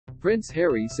Prince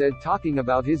Harry said talking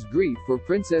about his grief for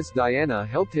Princess Diana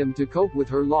helped him to cope with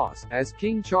her loss, as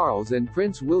King Charles and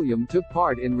Prince William took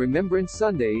part in Remembrance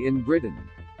Sunday in Britain.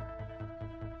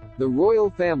 The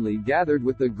royal family gathered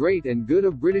with the great and good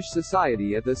of British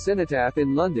society at the Cenotaph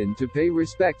in London to pay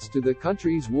respects to the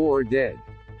country's war dead.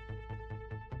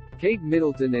 Kate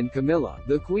Middleton and Camilla,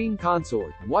 the Queen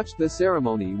Consort, watched the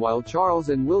ceremony while Charles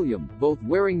and William, both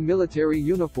wearing military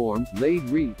uniforms, laid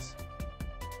wreaths.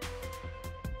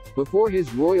 Before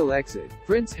his royal exit,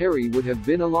 Prince Harry would have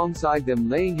been alongside them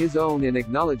laying his own in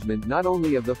acknowledgement not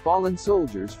only of the fallen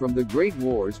soldiers from the Great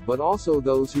Wars but also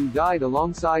those who died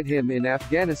alongside him in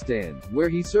Afghanistan, where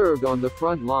he served on the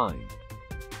front line.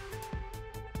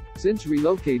 Since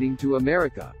relocating to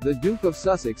America, the Duke of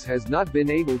Sussex has not been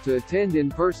able to attend in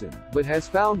person, but has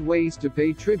found ways to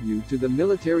pay tribute to the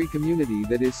military community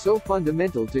that is so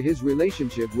fundamental to his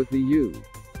relationship with the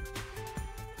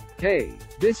UK.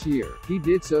 This year, he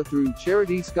did so through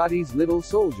charity Scotty's Little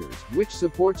Soldiers, which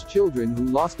supports children who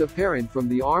lost a parent from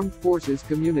the armed forces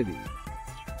community.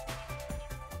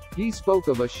 He spoke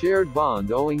of a shared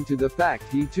bond owing to the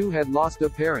fact he too had lost a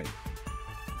parent.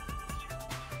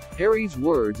 Harry's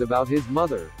words about his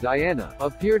mother, Diana,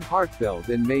 appeared heartfelt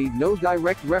and made no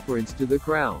direct reference to the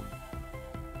crown.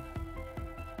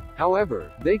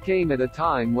 However, they came at a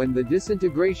time when the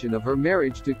disintegration of her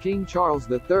marriage to King Charles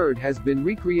III has been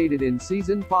recreated in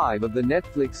Season 5 of the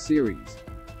Netflix series.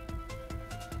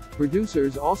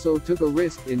 Producers also took a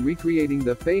risk in recreating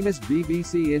the famous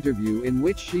BBC interview in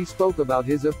which she spoke about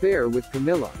his affair with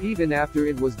Camilla, even after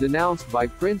it was denounced by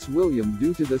Prince William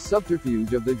due to the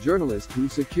subterfuge of the journalist who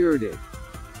secured it.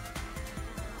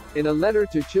 In a letter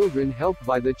to children helped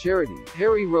by the charity,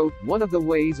 Harry wrote, "One of the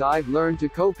ways I've learned to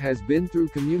cope has been through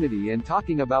community and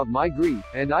talking about my grief,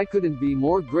 and I couldn't be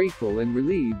more grateful and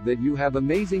relieved that you have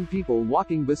amazing people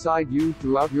walking beside you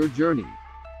throughout your journey.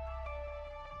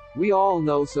 We all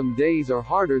know some days are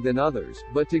harder than others,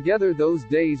 but together those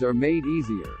days are made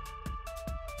easier.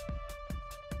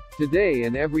 Today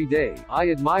and every day,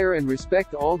 I admire and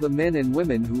respect all the men and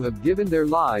women who have given their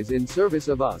lives in service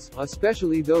of us,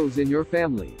 especially those in your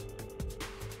family."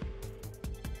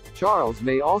 Charles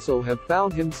may also have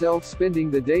found himself spending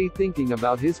the day thinking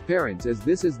about his parents, as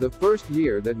this is the first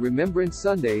year that Remembrance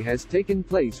Sunday has taken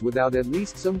place without at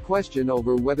least some question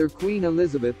over whether Queen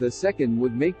Elizabeth II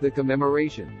would make the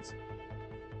commemorations.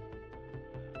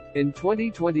 In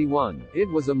 2021, it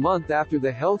was a month after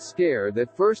the health scare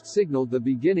that first signaled the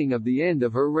beginning of the end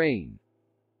of her reign.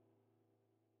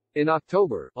 In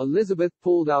October, Elizabeth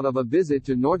pulled out of a visit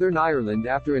to Northern Ireland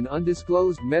after an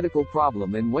undisclosed medical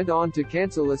problem and went on to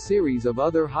cancel a series of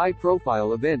other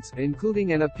high-profile events,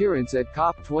 including an appearance at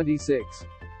COP26.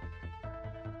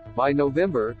 By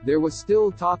November, there was still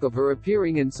talk of her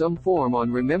appearing in some form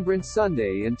on Remembrance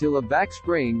Sunday until a back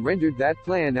sprain rendered that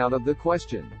plan out of the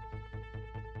question.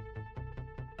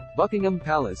 Buckingham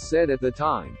Palace said at the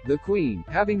time, "The Queen,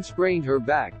 having sprained her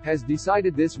back, has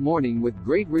decided this morning with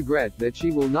great regret that she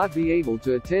will not be able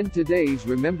to attend today's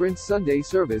Remembrance Sunday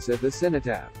service at the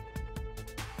Cenotaph.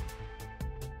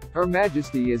 Her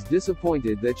Majesty is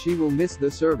disappointed that she will miss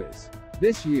the service."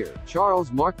 This year,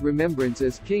 Charles marked remembrance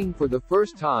as king for the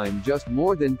first time just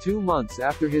more than 2 months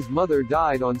after his mother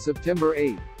died on September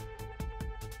 8.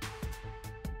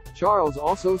 Charles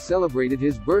also celebrated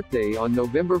his birthday on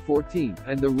November 14,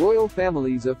 and the royal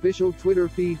family's official Twitter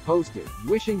feed posted,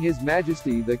 wishing His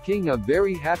Majesty the King a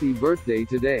very happy birthday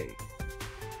today.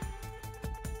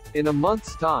 In a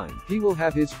month's time, he will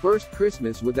have his first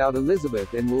Christmas without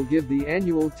Elizabeth and will give the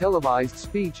annual televised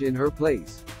speech in her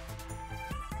place.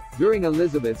 During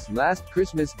Elizabeth's last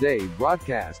Christmas Day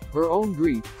broadcast, her own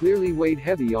grief clearly weighed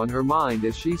heavy on her mind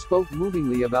as she spoke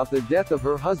movingly about the death of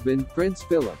her husband, Prince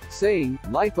Philip, saying,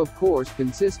 "Life of course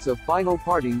consists of final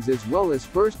partings as well as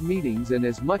first meetings, and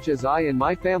as much as I and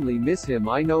my family miss him,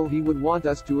 I know he would want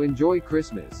us to enjoy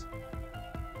Christmas."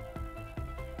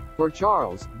 For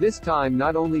Charles, this time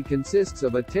not only consists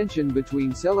of a tension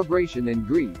between celebration and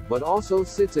grief, but also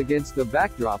sits against the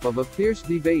backdrop of a fierce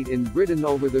debate in Britain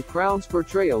over the Crown's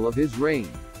portrayal of his reign.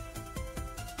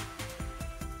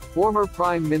 Former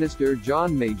Prime Minister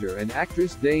John Major and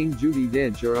actress Dame Judi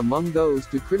Dench are among those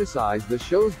to criticize the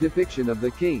show's depiction of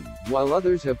the king, while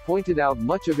others have pointed out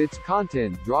much of its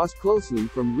content draws closely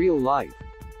from real life.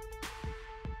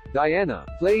 Diana,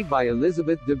 played by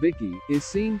Elizabeth Debicki, is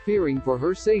seen fearing for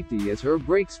her safety as her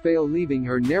brakes fail, leaving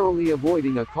her narrowly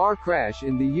avoiding a car crash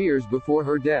in the years before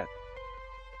her death.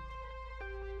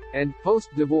 And,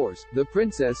 post-divorce, the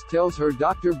princess tells her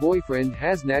doctor boyfriend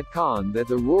Hasnat Khan that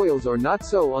the royals are not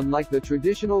so unlike the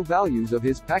traditional values of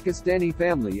his Pakistani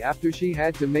family after she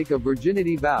had to make a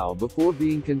virginity vow before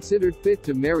being considered fit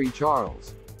to marry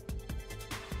Charles.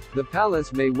 The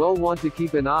palace may well want to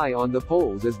keep an eye on the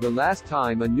polls, as the last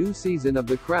time a new season of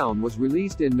The Crown was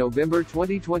released in November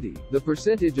 2020, the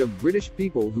percentage of British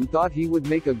people who thought he would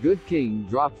make a good king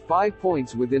dropped 5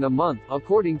 points within a month,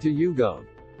 according to YouGov.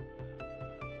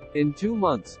 In 2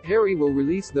 months, Harry will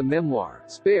release the memoir,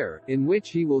 Spare, in which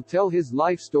he will tell his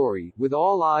life story, with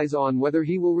all eyes on whether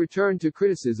he will return to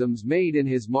criticisms made in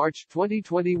his March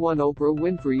 2021 Oprah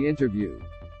Winfrey interview.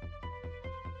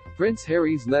 Prince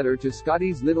Harry's letter to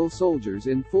Scotty's little soldiers.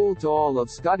 In full. To all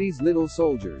of Scotty's little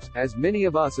soldiers, as many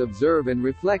of us observe and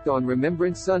reflect on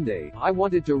Remembrance Sunday, I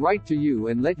wanted to write to you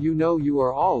and let you know you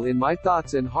are all in my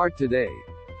thoughts and heart today.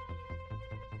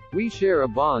 We share a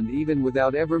bond even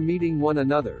without ever meeting one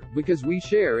another, because we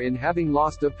share in having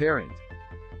lost a parent.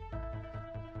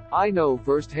 I know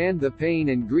firsthand the pain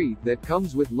and grief that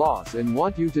comes with loss and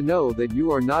want you to know that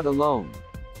you are not alone.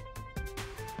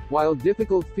 While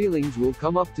difficult feelings will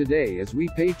come up today as we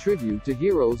pay tribute to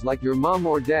heroes like your mom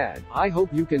or dad, I hope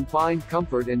you can find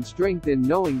comfort and strength in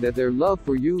knowing that their love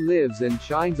for you lives and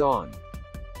shines on.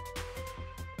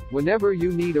 Whenever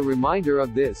you need a reminder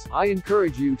of this, I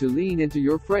encourage you to lean into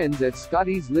your friends at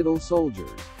Scotty's Little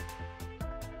Soldiers.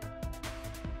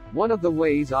 One of the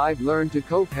ways I've learned to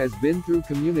cope has been through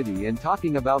community and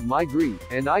talking about my grief,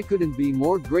 and I couldn't be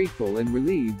more grateful and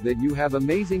relieved that you have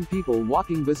amazing people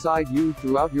walking beside you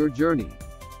throughout your journey.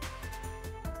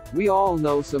 We all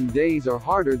know some days are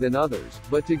harder than others,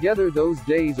 but together those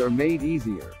days are made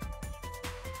easier.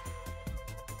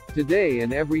 Today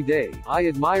and every day, I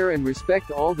admire and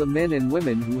respect all the men and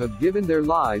women who have given their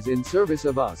lives in service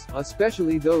of us,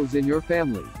 especially those in your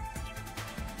family.